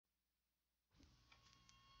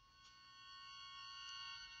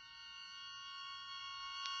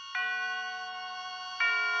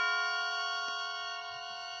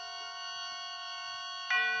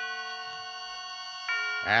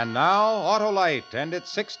And now, Autolite and its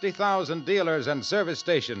 60,000 dealers and service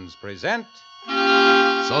stations present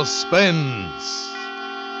Suspense.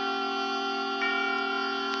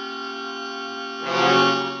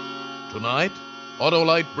 Tonight,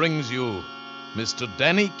 Autolite brings you Mr.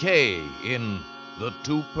 Danny Kaye in The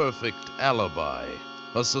Too Perfect Alibi,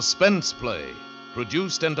 a suspense play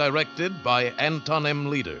produced and directed by Anton M.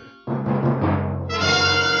 Leader.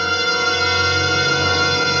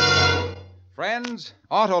 Friends,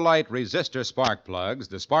 Autolite resistor spark plugs,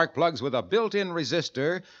 the spark plugs with a built-in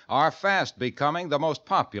resistor, are fast becoming the most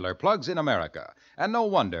popular plugs in America. And no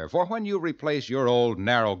wonder, for when you replace your old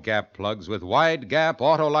narrow-gap plugs with wide-gap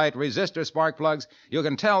Autolite resistor spark plugs, you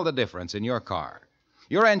can tell the difference in your car.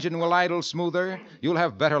 Your engine will idle smoother, you'll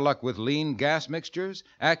have better luck with lean gas mixtures,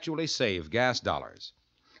 actually save gas dollars.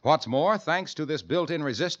 What's more, thanks to this built-in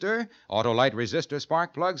resistor, Autolite resistor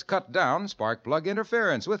spark plugs cut down spark plug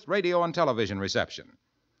interference with radio and television reception.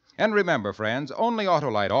 And remember, friends, only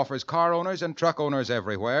Autolite offers car owners and truck owners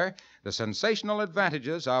everywhere the sensational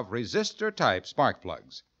advantages of resistor-type spark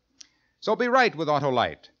plugs. So be right with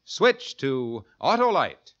Autolite. Switch to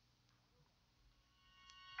Autolite.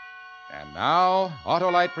 And now,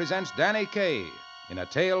 Autolite presents Danny Kaye in a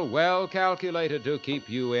tale well calculated to keep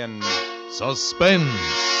you in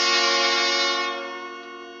Suspense.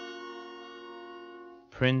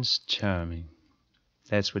 Prince Charming.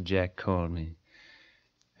 That's what Jack called me.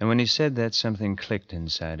 And when he said that, something clicked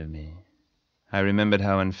inside of me. I remembered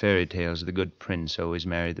how in fairy tales the good prince always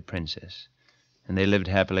married the princess, and they lived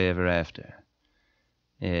happily ever after.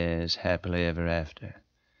 Yes, happily ever after.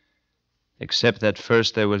 Except that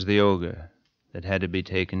first there was the ogre that had to be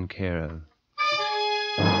taken care of.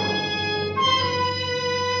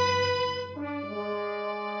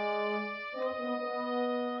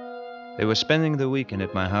 They were spending the weekend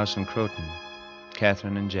at my house in Croton,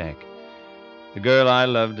 Catherine and Jack. The girl I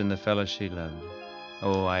loved and the fellow she loved.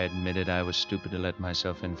 Oh, I admitted I was stupid to let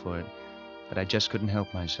myself in for it, but I just couldn't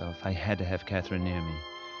help myself. I had to have Catherine near me.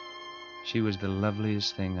 She was the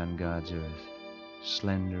loveliest thing on God's earth,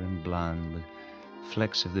 slender and blonde, with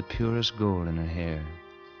flecks of the purest gold in her hair,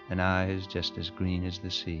 and eyes just as green as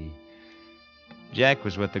the sea. Jack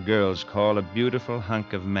was what the girls call a beautiful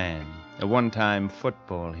hunk of man, a one-time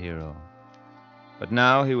football hero. But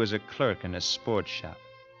now he was a clerk in a sports shop,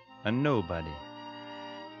 a nobody.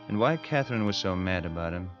 And why Catherine was so mad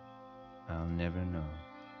about him, I'll never know.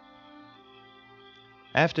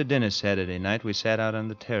 After dinner Saturday night, we sat out on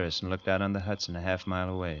the terrace and looked out on the Hudson a half-mile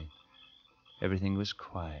away. Everything was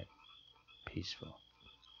quiet, peaceful.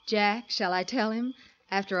 Jack, shall I tell him?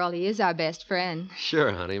 After all, he is our best friend.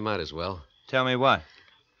 Sure, honey, might as well. Tell me what?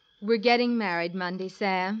 We're getting married Monday,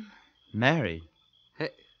 Sam. Married?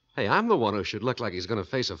 Hey, I'm the one who should look like he's going to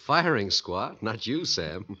face a firing squad, not you,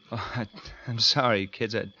 Sam. Oh, I'm sorry,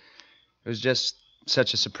 kids. It was just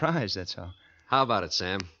such a surprise, that's all. How about it,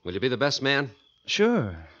 Sam? Will you be the best man? Sure,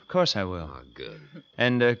 of course I will. Oh, good.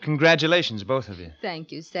 And congratulations, both of you.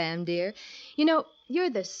 Thank you, Sam, dear. You know, you're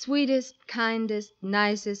the sweetest, kindest,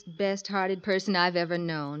 nicest, best-hearted person I've ever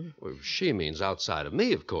known. Well, she means outside of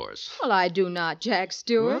me, of course. Well, I do not, Jack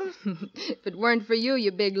Stewart. If it weren't for you,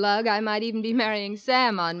 you big lug, I might even be marrying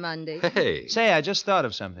Sam on Monday. Hey. Say, I just thought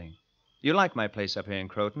of something. You like my place up here in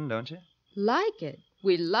Croton, don't you? Like it.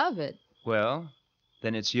 We love it. Well,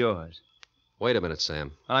 then it's yours. Wait a minute,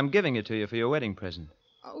 Sam. I'm giving it to you for your wedding present.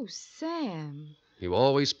 Oh, Sam. You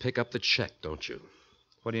always pick up the check, don't you?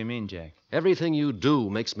 What do you mean, Jack? Everything you do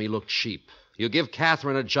makes me look cheap. You give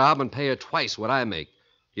Catherine a job and pay her twice what I make.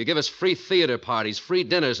 You give us free theater parties, free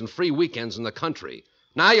dinners, and free weekends in the country.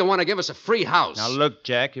 Now you want to give us a free house. Now, look,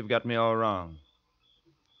 Jack, you've got me all wrong.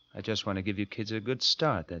 I just want to give you kids a good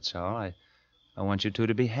start, that's all. I want you two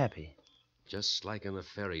to be happy. Just like in the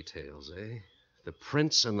fairy tales, eh? The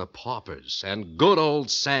prince and the paupers, and good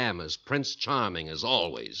old Sam as Prince Charming as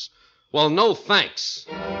always. Well, no thanks.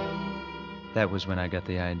 That was when I got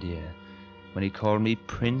the idea. When he called me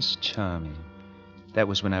Prince Charming. That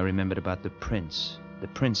was when I remembered about the prince, the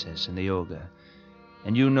princess, and the ogre.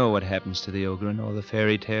 And you know what happens to the ogre in all the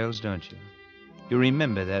fairy tales, don't you? You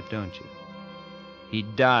remember that, don't you? He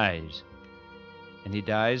dies. And he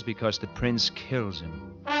dies because the prince kills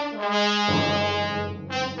him.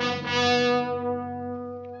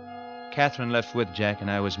 Catherine left with Jack,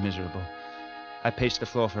 and I was miserable. I paced the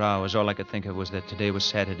floor for hours. All I could think of was that today was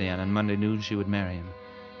Saturday, and on Monday noon she would marry him.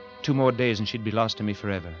 2 more days, and she'd be lost to me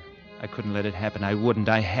forever. I couldn't let it happen. I wouldn't.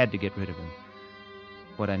 I had to get rid of him.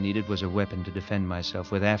 What I needed was a weapon to defend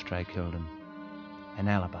myself with after I killed him. An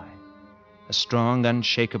alibi. A strong,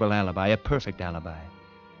 unshakable alibi. A perfect alibi.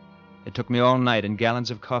 It took me all night and gallons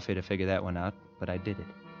of coffee to figure that one out, but I did it.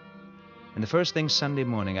 And the first thing Sunday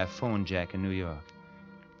morning, I phoned Jack in New York.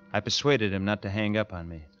 I persuaded him not to hang up on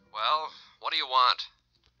me. Well, what do you want?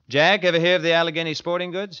 Jack, ever hear of the Allegheny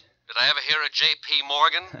Sporting Goods? Did I ever hear of J.P.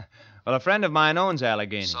 Morgan? Well, a friend of mine owns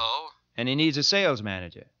Allegheny. So? And he needs a sales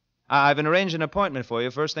manager. I've arranged an appointment for you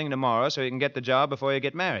first thing tomorrow so you can get the job before you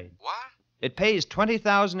get married. What? It pays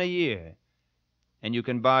 $20,000 a year. And you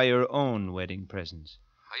can buy your own wedding presents.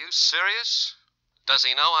 Are you serious? Does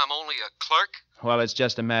he know I'm only a clerk? Well, it's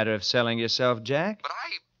just a matter of selling yourself, Jack. But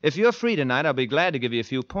If you're free tonight, I'll be glad to give you a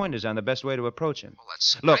few pointers on the best way to approach him. Well,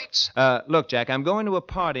 that's Look, great. Jack, I'm going to a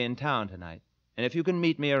party in town tonight. And if you can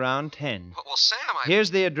meet me around 10. Well, Sam, Here's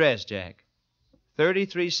the address, Jack.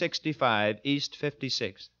 3365 East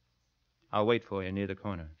 56th. I'll wait for you near the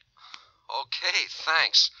corner. Okay,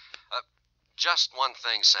 thanks. Just one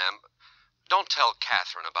thing, Sam. Don't tell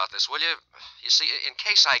Catherine about this, will you? You see, in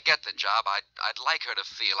case I get the job, I'd like her to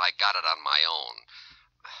feel I got it on my own.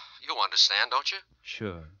 You understand, don't you?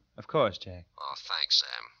 Sure. Of course, Jack. Oh, thanks,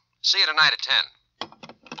 Sam. See you tonight at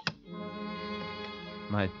 10.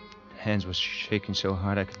 My hands were shaking so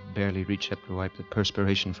hard I could barely reach up to wipe the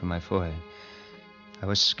perspiration from my forehead. I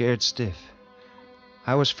was scared stiff.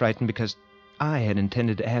 I was frightened because I had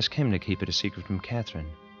intended to ask him to keep it a secret from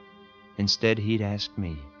Catherine. Instead, he'd asked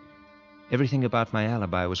me. Everything about my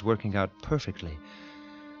alibi was working out perfectly.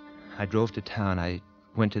 I drove to town. I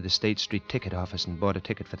went to the State Street ticket office and bought a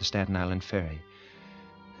ticket for the Staten Island ferry.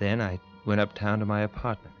 Then I went uptown to my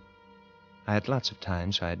apartment. I had lots of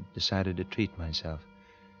time, so I decided to treat myself.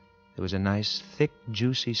 There was a nice, thick,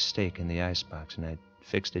 juicy steak in the icebox, and I'd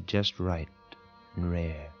fixed it just right and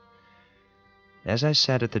rare. As I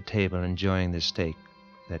sat at the table enjoying the steak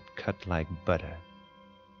that cut like butter,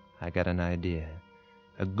 I got an idea.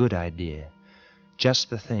 A good idea. Just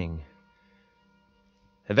the thing.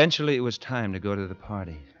 Eventually, it was time to go to the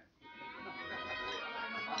party.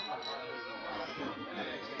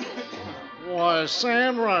 Why,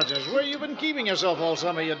 Sam Rogers, where you been keeping yourself all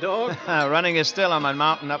summer, you dog? Running is still on my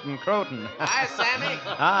mountain up in Croton. Hi, Sammy.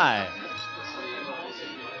 Hi.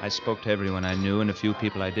 I spoke to everyone I knew and a few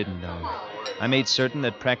people I didn't know. I made certain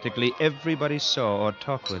that practically everybody saw or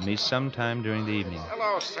talked with me sometime during the evening.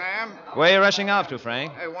 Hello, Sam. Where are you rushing off to,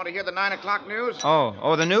 Frank? Hey, want to hear the 9 o'clock news?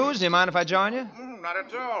 Oh, the news? Do you mind if I join you? Not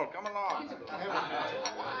at all. Come along.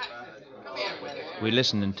 We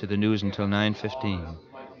listened to the news until 9:15.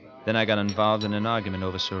 Then I got involved in an argument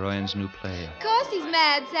over Soroyan's new play. Of course he's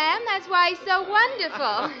mad, Sam. That's why he's so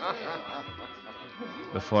wonderful.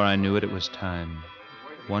 Before I knew it, it was time.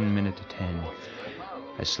 1 minute to 10.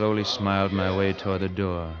 I slowly smiled my way toward the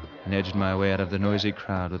door and edged my way out of the noisy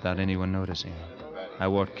crowd without anyone noticing. I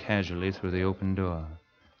walked casually through the open door.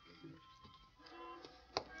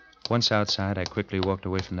 Once outside, I quickly walked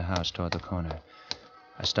away from the house toward the corner.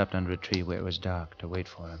 I stopped under a tree where it was dark to wait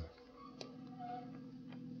for him.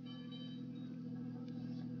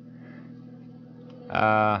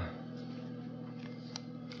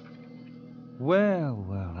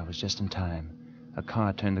 Well, I was just in time. A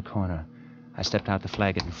car turned the corner. I stepped out to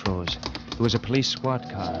flag it and froze. It was a police squad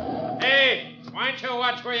car. Hey, why don't you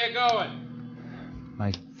watch where you're going?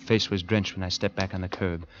 My face was drenched when I stepped back on the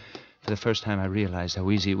curb. For the first time, I realized how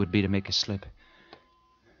easy it would be to make a slip.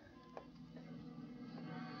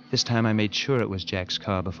 This time, I made sure it was Jack's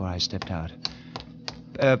car before I stepped out.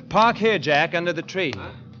 Park here, Jack, under the tree.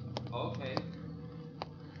 Huh? Okay.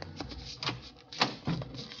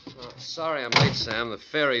 Sorry I'm late, Sam. The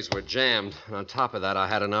ferries were jammed. And on top of that, I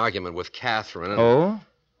had an argument with Catherine. Oh?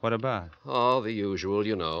 What about? Oh, the usual,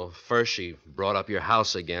 you know. First, she brought up your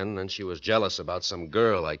house again, and she was jealous about some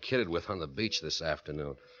girl I kidded with on the beach this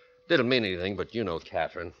afternoon. Didn't mean anything, but you know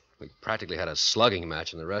Catherine. We practically had a slugging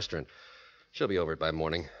match in the restaurant. She'll be over it by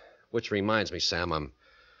morning. Which reminds me, Sam,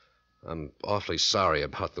 I'm awfully sorry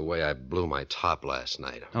about the way I blew my top last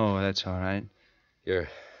night. Oh, that's all right. You're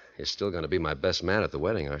still going to be my best man at the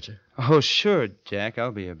wedding, aren't you? Oh, sure, Jack.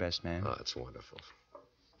 I'll be your best man. Oh, that's wonderful.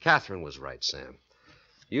 Catherine was right, Sam.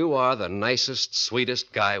 You are the nicest,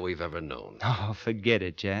 sweetest guy we've ever known. Oh, forget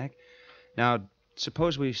it, Jack. Now,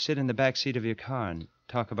 suppose we sit in the back seat of your car and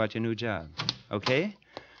talk about your new job. Okay?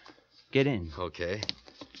 Get in. Okay.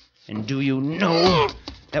 And do you know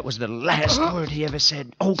that was the last word he ever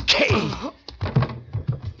said? Okay.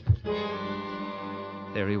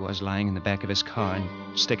 There he was, lying in the back of his car,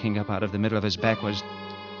 and sticking up out of the middle of his back was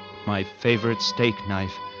my favorite steak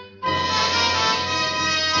knife.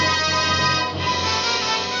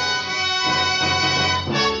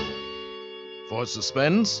 For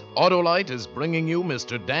Suspense, Autolite is bringing you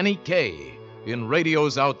Mr. Danny Kaye in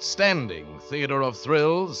radio's outstanding theater of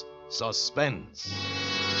thrills, Suspense.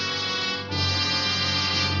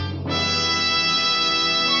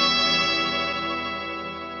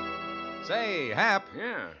 Say, Hap,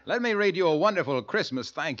 Yeah. let me read you a wonderful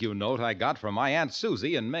Christmas thank you note I got from my Aunt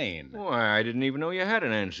Susie in Maine. Why, I didn't even know you had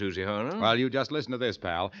an Aunt Susie, Harlow. Well, you just listen to this,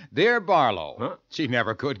 pal. Dear Barlow. Huh? She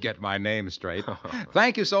never could get my name straight.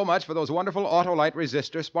 Thank you so much for those wonderful Autolite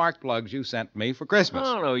resistor spark plugs you sent me for Christmas.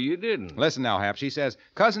 Oh, no, you didn't. Listen now, Hap. She says,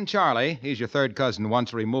 Cousin Charlie, he's your third cousin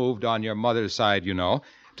once removed on your mother's side, you know,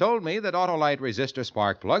 told me that Autolite resistor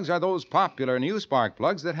spark plugs are those popular new spark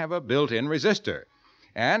plugs that have a built-in resistor.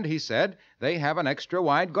 And he said they have an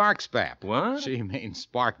extra-wide gark spap. What? She means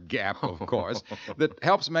spark gap, of course, that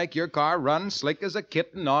helps make your car run slick as a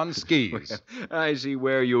kitten on skis. I see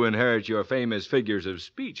where you inherit your famous figures of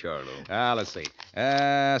speech, Harlow. Let's see.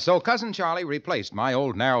 So Cousin Charlie replaced my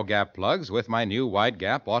old narrow gap plugs with my new wide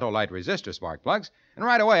gap Autolite resistor spark plugs, and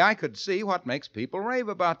right away I could see what makes people rave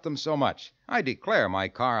about them so much. I declare my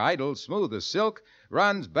car idles smooth as silk,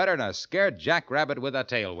 runs better than a scared jackrabbit with a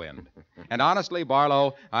tailwind. And honestly,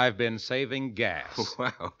 Barlow, I've been saving gas.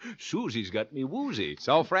 Wow, Susie's got me woozy.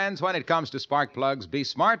 So, friends, when it comes to spark plugs, be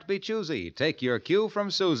smart, be choosy. Take your cue from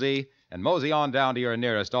Susie and mosey on down to your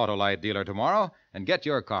nearest Autolite dealer tomorrow and get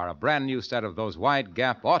your car a brand new set of those wide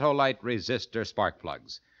gap Autolite resistor spark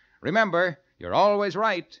plugs. Remember, you're always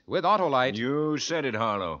right with Autolite. You said it,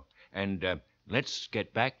 Harlow. And let's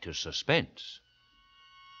get back to Suspense.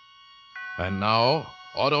 And now,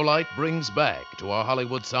 Autolite brings back to our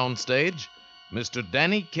Hollywood soundstage Mr.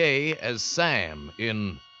 Danny Kaye as Sam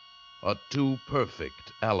in A Too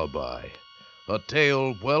Perfect Alibi. A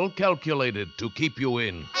tale well calculated to keep you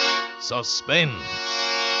in suspense.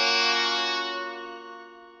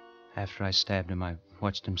 After I stabbed him, I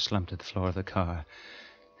watched him slump to the floor of the car.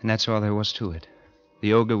 And that's all there was to it.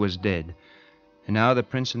 The ogre was dead. And now the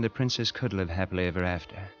prince and the princess could live happily ever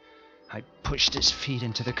after. I pushed his feet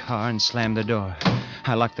into the car and slammed the door.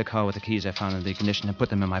 I locked the car with the keys I found in the ignition and put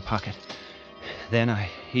them in my pocket. Then I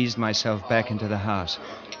eased myself back into the house.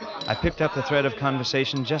 I picked up the thread of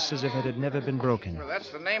conversation just as if it had never been broken. Well, that's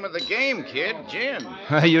the name of the game, kid. Gin.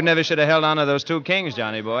 You never should have held on to those two kings,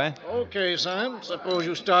 Johnny boy. Okay, Sam. Suppose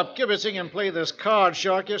you stop kibitzing and play this card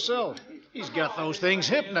shark yourself. He's got those things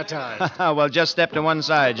hypnotized. Well, just step to one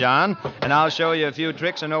side, John, and I'll show you a few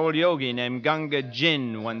tricks an old yogi named Gunga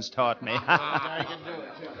Jin once taught me. I can do it.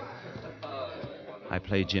 I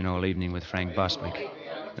played gin all evening with Frank Bostwick.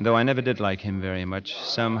 And though I never did like him very much,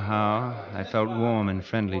 somehow I felt warm and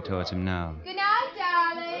friendly towards him now. Good night,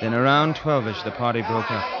 darling. Then around 12-ish, the party broke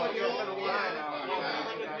up.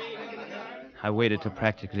 I waited till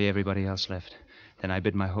practically everybody else left. Then I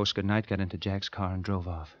bid my host good night, got into Jack's car, and drove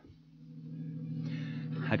off.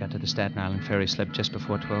 I got to the Staten Island ferry slip just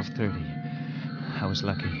before 12:30. I was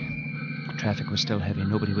lucky. Traffic was still heavy.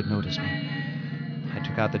 Nobody would notice me. I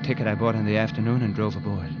took out the ticket I bought in the afternoon and drove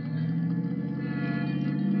aboard.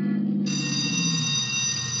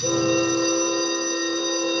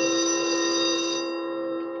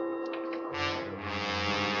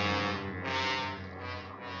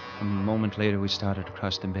 A moment later, we started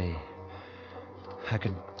across the bay. I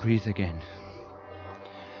could breathe again.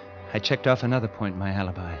 I checked off another point in my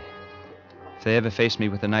alibi. If they ever faced me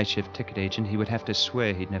with a night shift ticket agent, he would have to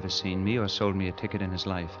swear he'd never seen me or sold me a ticket in his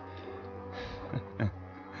life.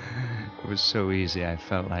 It was so easy, I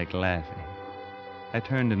felt like laughing. I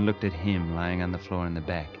turned and looked at him lying on the floor in the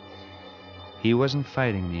back. He wasn't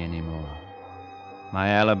fighting me anymore. My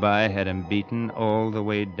alibi had him beaten all the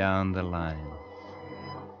way down the line.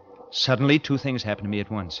 Suddenly, two things happened to me at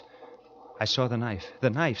once. I saw the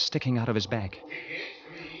knife sticking out of his back.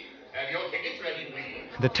 Have your tickets ready,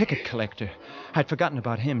 please. The ticket collector. I'd forgotten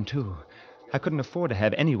about him, too. I couldn't afford to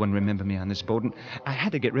have anyone remember me on this boat, and I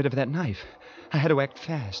had to get rid of that knife. I had to act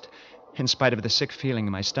fast. In spite of the sick feeling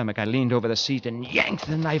in my stomach, I leaned over the seat and yanked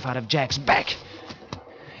the knife out of Jack's back.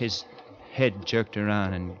 His head jerked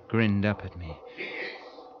around and grinned up at me.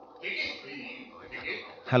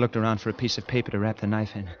 I looked around for a piece of paper to wrap the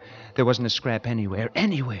knife in. There wasn't a scrap anywhere.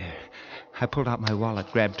 I pulled out my wallet,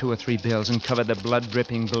 grabbed 2 or 3 bills, and covered the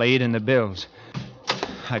blood-dripping blade in the bills.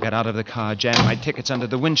 I got out of the car, jammed my tickets under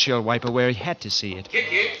the windshield wiper where he had to see it.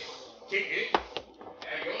 Tickets.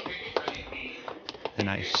 Have your tickets ready, please. Then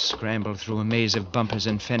I scrambled through a maze of bumpers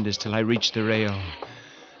and fenders till I reached the rail.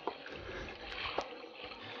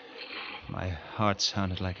 My heart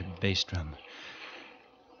sounded like a bass drum.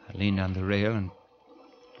 I leaned on the rail and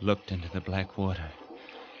looked into the black water.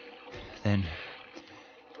 Then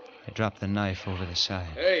I dropped the knife over the side.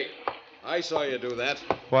 Hey, I saw you do that.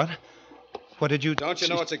 What? What did you... Don't you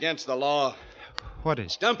know it's against the law? What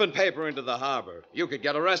is... Dumping paper into the harbor. You could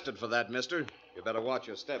get arrested for that, mister. You better watch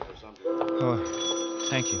your step or something. Oh,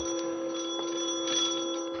 thank you.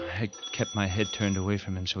 I kept my head turned away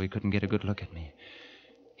from him so he couldn't get a good look at me.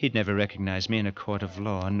 He'd never recognize me in a court of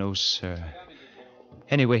law. No, sir.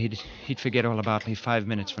 Anyway, he'd forget all about me 5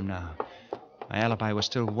 minutes from now. My alibi was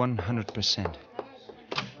still 100%.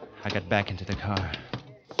 I got back into the car.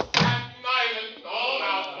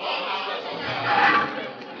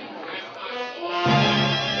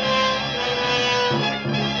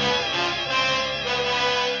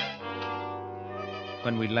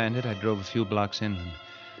 When we landed, I drove a few blocks inland.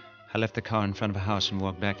 I left the car in front of a house and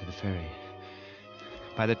walked back to the ferry.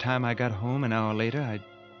 By the time I got home, an hour later,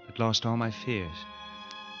 I'd lost all my fears.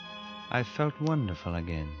 I felt wonderful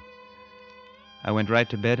again. I went right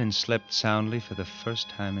to bed and slept soundly for the first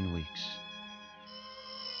time in weeks.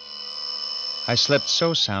 I slept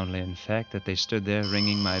so soundly, in fact, that they stood there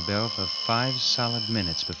ringing my bell for 5 solid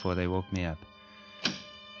minutes before they woke me up.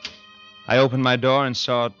 I opened my door and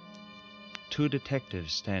saw 2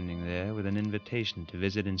 detectives standing there with an invitation to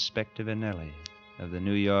visit Inspector Vanelli of the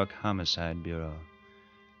New York Homicide Bureau.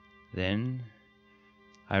 Then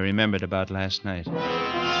I remembered about last night.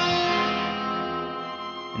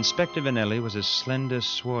 Inspector Vanelli was a slender,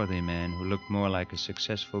 swarthy man who looked more like a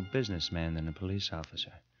successful businessman than a police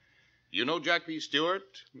officer. You know Jack P.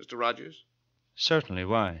 Stewart, Mr. Rogers? Certainly.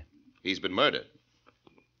 Why? He's been murdered.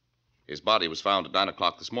 His body was found at 9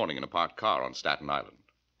 o'clock this morning in a parked car on Staten Island.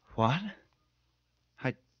 What?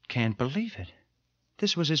 I can't believe it.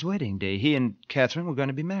 This was his wedding day. He and Catherine were going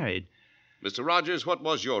to be married. Mr. Rogers, what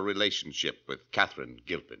was your relationship with Catherine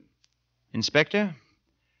Gilpin? Inspector,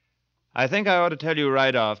 I think I ought to tell you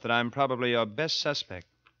right off that I'm probably your best suspect.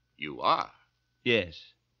 You are? Yes.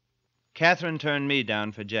 Catherine turned me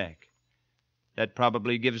down for Jack. That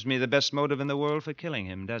probably gives me the best motive in the world for killing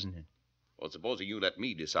him, doesn't it? Well, supposing you let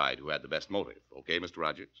me decide who had the best motive. Okay, Mr.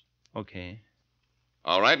 Rogers? Okay.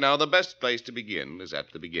 All right, now the best place to begin is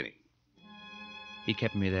at the beginning. He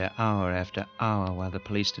kept me there hour after hour while the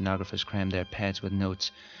police stenographers crammed their pads with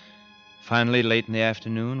notes. Finally, late in the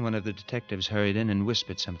afternoon, one of the detectives hurried in and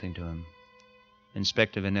whispered something to him.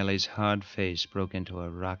 Inspector Vanelli's hard face broke into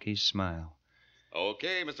a rocky smile.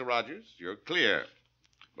 Okay, Mr. Rogers, you're clear.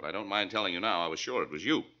 But I don't mind telling you now, I was sure it was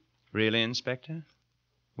you. Really, Inspector?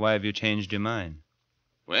 Why have you changed your mind?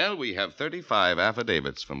 Well, we have 35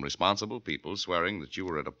 affidavits from responsible people swearing that you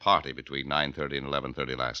were at a party between 9:30 and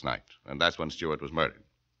 11:30 last night, and that's when Stewart was murdered.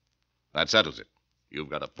 That settles it.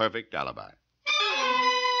 You've got a perfect alibi.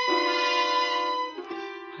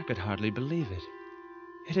 I could hardly believe it.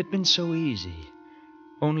 It had been so easy.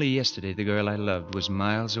 Only yesterday the girl I loved was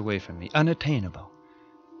miles away from me, unattainable.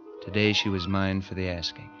 Today she was mine for the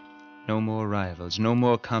asking. No more rivals, no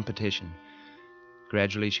more competition.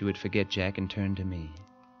 Gradually she would forget Jack and turn to me.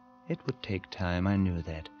 It would take time, I knew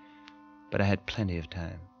that. But I had plenty of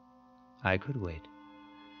time. I could wait.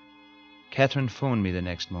 Catherine phoned me the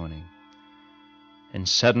next morning. And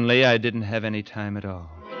suddenly I didn't have any time at all.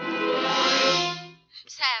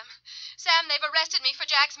 Sam, they've arrested me for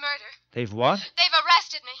Jack's murder. They've what? They've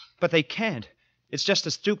arrested me. But they can't. It's just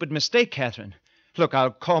a stupid mistake, Catherine. Look,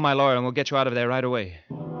 I'll call my lawyer and we'll get you out of there right away.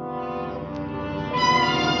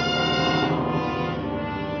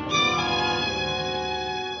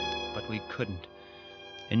 But we couldn't.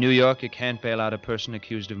 In New York, you can't bail out a person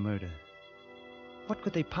accused of murder. What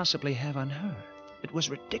could they possibly have on her? It was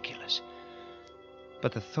ridiculous.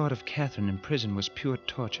 But the thought of Catherine in prison was pure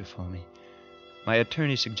torture for me. My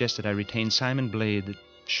attorney suggested I retain Simon Blade, the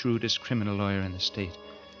shrewdest criminal lawyer in the state.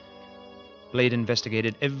 Blade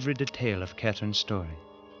investigated every detail of Catherine's story.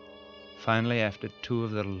 Finally, after 2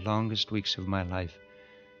 of the longest weeks of my life,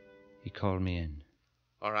 he called me in.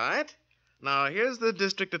 All right. Now, here's the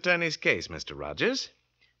district attorney's case, Mr. Rogers.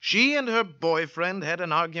 She and her boyfriend had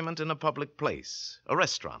an argument in a public place, a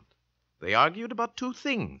restaurant. They argued about 2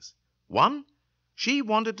 things. 1, she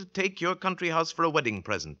wanted to take your country house for a wedding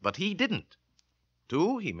present, but he didn't.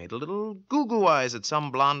 2, he made a little goo-goo eyes at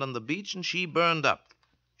some blonde on the beach, and she burned up.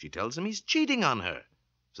 She tells him he's cheating on her.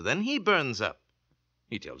 So then he burns up.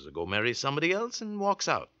 He tells her to go marry somebody else and walks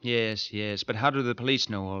out. Yes, but how do the police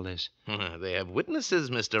know all this? They have witnesses,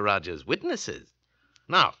 Mr. Rogers, witnesses.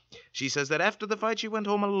 Now, she says that after the fight she went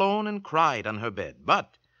home alone and cried on her bed.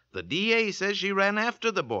 But the DA says she ran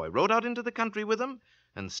after the boy, rode out into the country with him,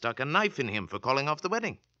 and stuck a knife in him for calling off the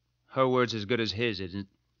wedding. Her word's as good as his, isn't it?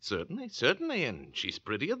 Certainly, and she's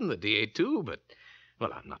prettier than the DA, too, but,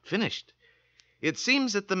 well, I'm not finished. It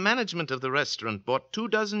seems that the management of the restaurant bought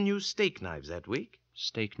 24 new steak knives that week.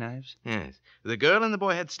 Steak knives? Yes. The girl and the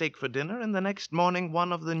boy had steak for dinner, and the next morning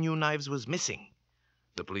one of the new knives was missing.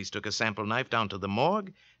 The police took a sample knife down to the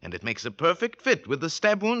morgue, and it makes a perfect fit with the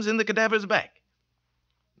stab wounds in the cadaver's back.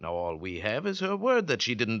 Now, all we have is her word that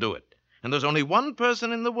she didn't do it, and there's only one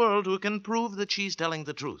person in the world who can prove that she's telling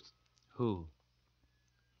the truth. Who?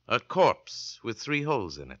 A corpse with 3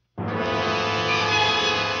 holes in it.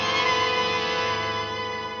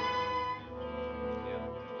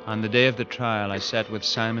 On the day of the trial, I sat with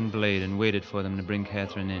Simon Blade and waited for them to bring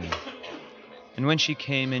Catherine in. And when she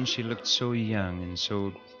came in, she looked so young and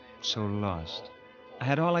so lost. I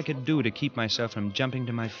had all I could do to keep myself from jumping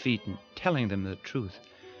to my feet and telling them the truth.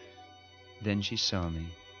 Then she saw me.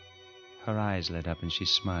 Her eyes lit up and she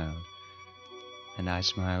smiled. And I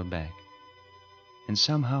smiled back. And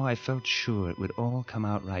somehow I felt sure it would all come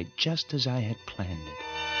out right, just as I had planned it.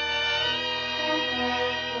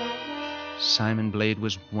 Simon Blade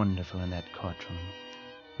was wonderful in that courtroom.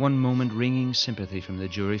 One moment wringing sympathy from the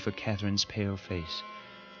jury for Catherine's pale face.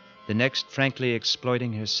 The next frankly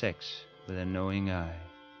exploiting her sex with a knowing eye.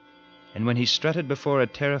 And when he strutted before a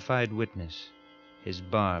terrified witness, his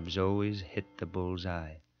barbs always hit the bull's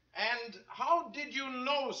eye. And how did you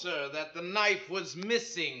know, sir, that the knife was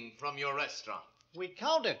missing from your restaurant? We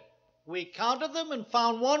counted. We counted them and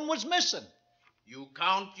found one was missing. You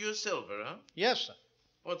count your silver, huh? Yes, sir.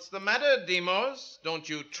 What's the matter, Demos? Don't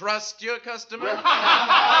you trust your customer?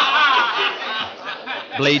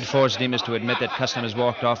 Blade forced Demas to admit that customers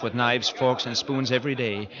walked off with knives, forks, and spoons every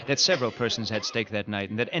day, that several persons had stake that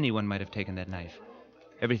night, and that anyone might have taken that knife.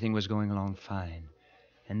 Everything was going along fine.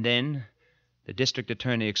 And then the district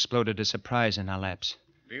attorney exploded a surprise in our laps.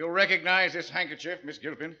 Do you recognize this handkerchief, Miss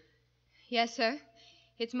Gilpin? Yes, sir.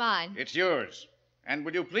 It's mine. It's yours. And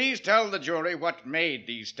will you please tell the jury what made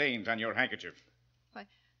these stains on your handkerchief?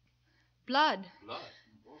 Blood. Blood?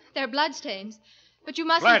 They're blood stains. But you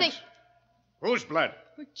mustn't Blood. think... Whose blood?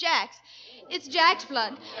 Jack's. It's Jack's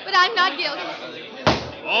blood. But I'm not guilty.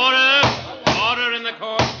 Order! Order in the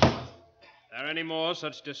court. If there are any more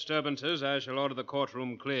such disturbances, I shall order the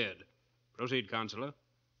courtroom cleared. Proceed, Counselor.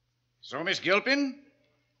 So, Miss Gilpin,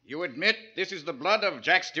 you admit this is the blood of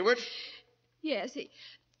Jack Stewart? Yes,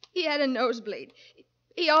 he had a nosebleed.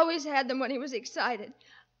 He always had them when he was excited.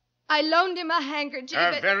 I loaned him a handkerchief.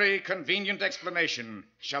 A very convenient explanation.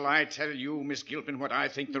 Shall I tell you, Miss Gilpin, what I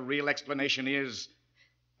think the real explanation is?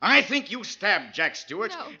 I think you stabbed Jack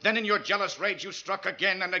Stewart. No. Then in your jealous rage, you struck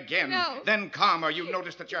again and again. No. Then, calmer, you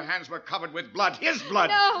noticed that your hands were covered with blood. His blood.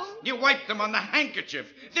 No. You wiped them on the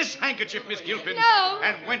handkerchief. This handkerchief, Miss Gilpin. No.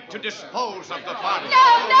 And went to dispose of the body.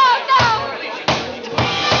 No.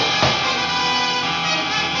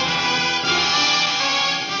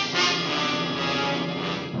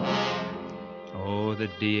 Oh, the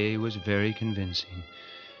DA was very convincing.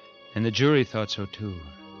 And the jury thought so, too.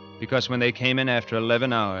 Because when they came in after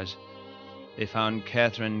 11 hours, they found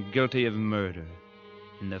Catherine guilty of murder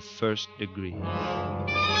in the 1st degree.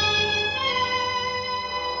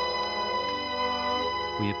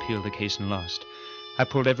 We appealed the case and lost. I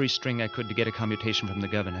pulled every string I could to get a commutation from the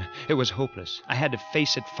governor. It was hopeless. I had to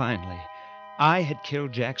face it finally. I had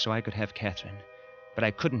killed Jack so I could have Catherine. But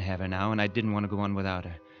I couldn't have her now, and I didn't want to go on without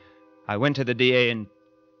her. I went to the DA and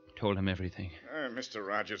told him everything. Mr.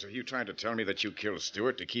 Rogers, are you trying to tell me that you killed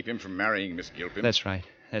Stewart to keep him from marrying Miss Gilpin? That's right.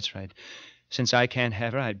 Since I can't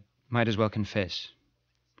have her, I might as well confess.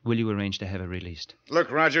 Will you arrange to have her released?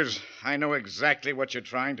 Look, Rogers, I know exactly what you're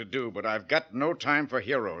trying to do, but I've got no time for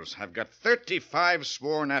heroes. I've got 35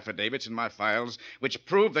 sworn affidavits in my files which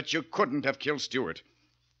prove that you couldn't have killed Stewart.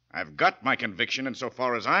 I've got my conviction, and so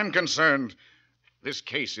far as I'm concerned, this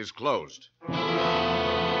case is closed.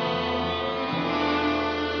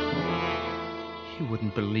 You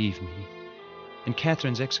wouldn't believe me. And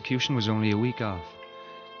Catherine's execution was only a week off.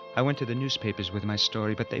 I went to the newspapers with my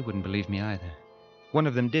story, but they wouldn't believe me either. One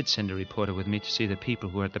of them did send a reporter with me to see the people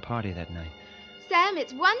who were at the party that night. Sam,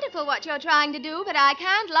 it's wonderful what you're trying to do, but I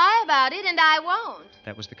can't lie about it, and I won't.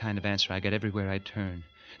 That was the kind of answer I got everywhere I turned.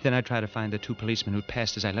 Then I tried to find the 2 policemen who'd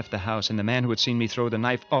passed as I left the house and the man who had seen me throw the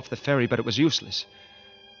knife off the ferry, but it was useless.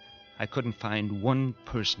 I couldn't find one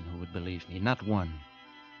person who would believe me, not one.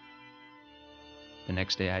 The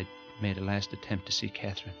next day, I made a last attempt to see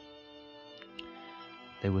Catherine.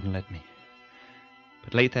 They wouldn't let me.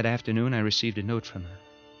 But late that afternoon, I received a note from her.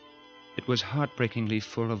 It was heartbreakingly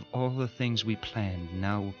full of all the things we planned and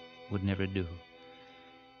now would never do.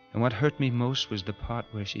 And what hurt me most was the part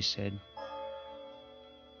where she said,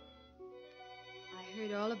 I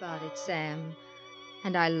heard all about it, Sam,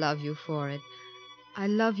 and I love you for it. I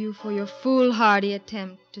love you for your foolhardy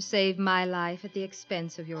attempt to save my life at the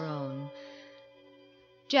expense of your own.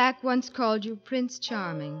 Jack once called you Prince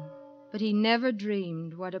Charming, but he never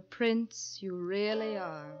dreamed what a prince you really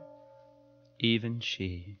are. Even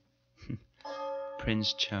she,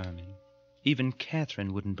 Prince Charming, even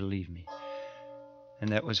Catherine wouldn't believe me. And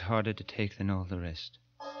that was harder to take than all the rest.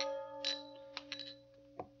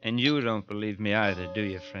 And you don't believe me either, do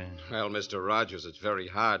you, friend? Well, Mr. Rogers, it's very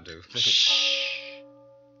hard to... Shh.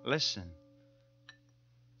 Listen.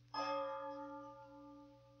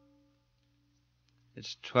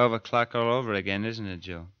 It's 12 o'clock all over again, isn't it,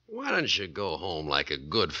 Joe? Why don't you go home like a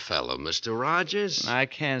good fellow, Mr. Rogers? I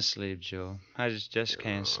can't sleep, Joe. I just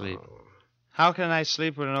can't sleep. How can I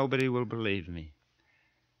sleep when nobody will believe me?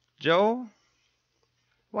 Joe,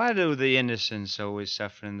 why do the innocents always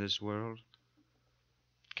suffer in this world?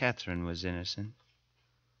 Catherine was innocent.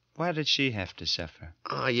 Why did she have to suffer?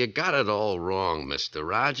 You got it all wrong, Mr.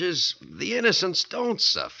 Rogers. The innocents don't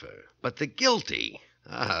suffer, but the guilty,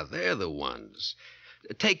 they're the ones.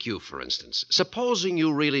 Take you, for instance. Supposing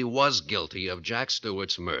you really was guilty of Jack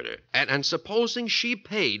Stewart's murder, and supposing she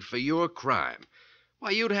paid for your crime,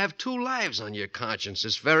 why, you'd have 2 lives on your conscience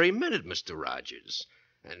this very minute, Mr. Rogers.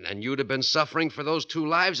 And you'd have been suffering for those 2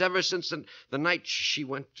 lives ever since the night she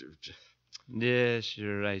went to... Yes,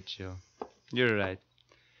 you're right, Joe. You're right.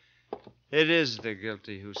 It is the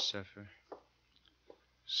guilty who suffer.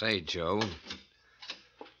 Say, Joe,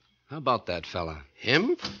 how about that fella?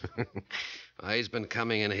 Him? He's been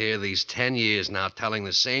coming in here these 10 years now, telling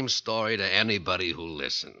the same story to anybody who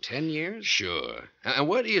listened. 10 years? Sure. And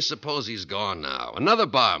where do you suppose he's gone now? Another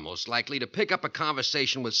bar, most likely, to pick up a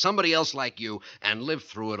conversation with somebody else like you and live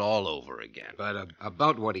through it all over again. But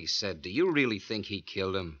about what he said, do you really think he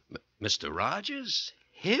killed him? Mr. Rogers?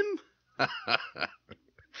 Him?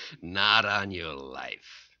 Not on your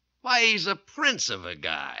life. Why, he's a prince of a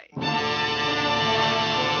guy.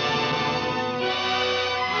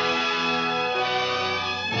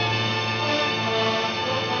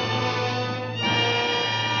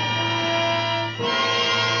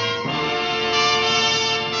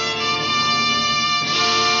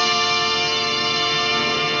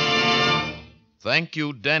 Thank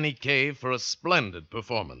you, Danny Kaye, for a splendid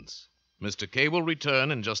performance. Mr. Kaye will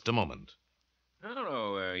return in just a moment.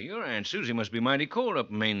 Hello, your Aunt Susie must be mighty cold up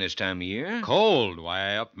in Maine this time of year. Cold?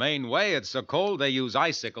 Why, up Maine way, it's so cold they use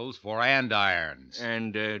icicles for andirons.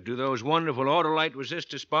 And do those wonderful Autolite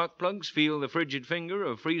resistor spark plugs feel the frigid finger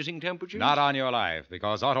of freezing temperatures? Not on your life,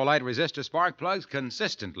 because Autolite resistor spark plugs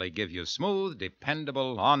consistently give you smooth,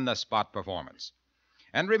 dependable, on-the-spot performance.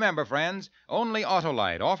 And remember, friends, only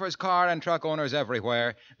Autolite offers car and truck owners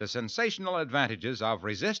everywhere the sensational advantages of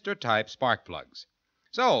resistor-type spark plugs.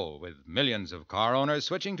 So, with millions of car owners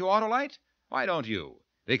switching to Autolite, why don't you?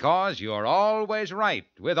 Because you're always right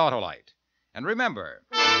with Autolite. And remember,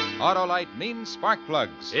 Autolite means spark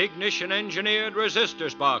plugs. Ignition-engineered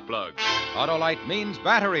resistor spark plugs. Autolite means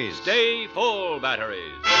batteries. Stay full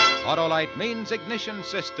batteries. Autolite means ignition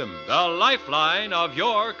systems. The lifeline of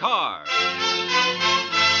your car.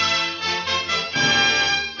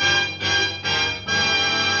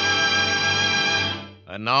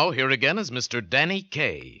 And now, here again is Mr. Danny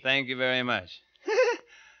Kaye. Thank you very much.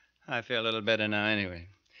 I feel a little better now anyway.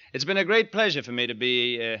 It's been a great pleasure for me to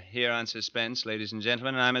be here on Suspense, ladies and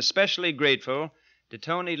gentlemen, and I'm especially grateful to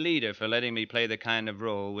Tony Leader for letting me play the kind of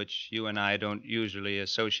role which you and I don't usually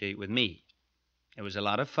associate with me. It was a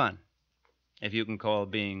lot of fun, if you can call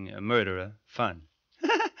being a murderer fun.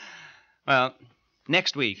 Well,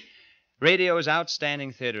 next week, radio's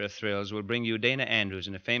outstanding theater of thrills will bring you Dana Andrews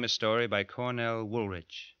in a famous story by Cornell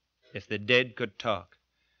Woolrich, If the Dead Could Talk.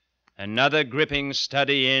 Another gripping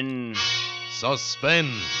study in...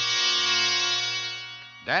 Suspense.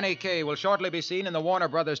 Danny Kaye will shortly be seen in the Warner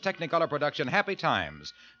Brothers Technicolor production Happy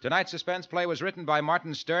Times. Tonight's suspense play was written by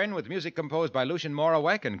Martin Stern with music composed by Lucien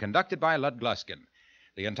Moraweck and conducted by Lud Gluskin.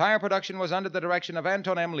 The entire production was under the direction of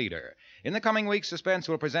Anton M. Leader. In the coming weeks, Suspense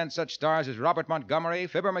will present such stars as Robert Montgomery,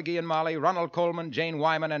 Fibber McGee and Molly, Ronald Coleman, Jane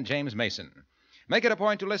Wyman, and James Mason. Make it a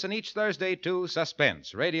point to listen each Thursday to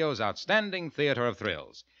Suspense, radio's outstanding theater of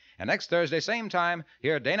thrills. And next Thursday, same time,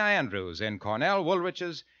 hear Dana Andrews in Cornell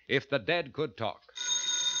Woolrich's If the Dead Could Talk.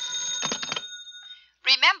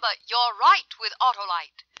 Remember, you're right with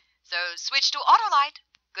Autolite. So switch to Autolite.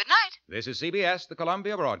 Good night. This is CBS, the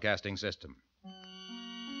Columbia Broadcasting System.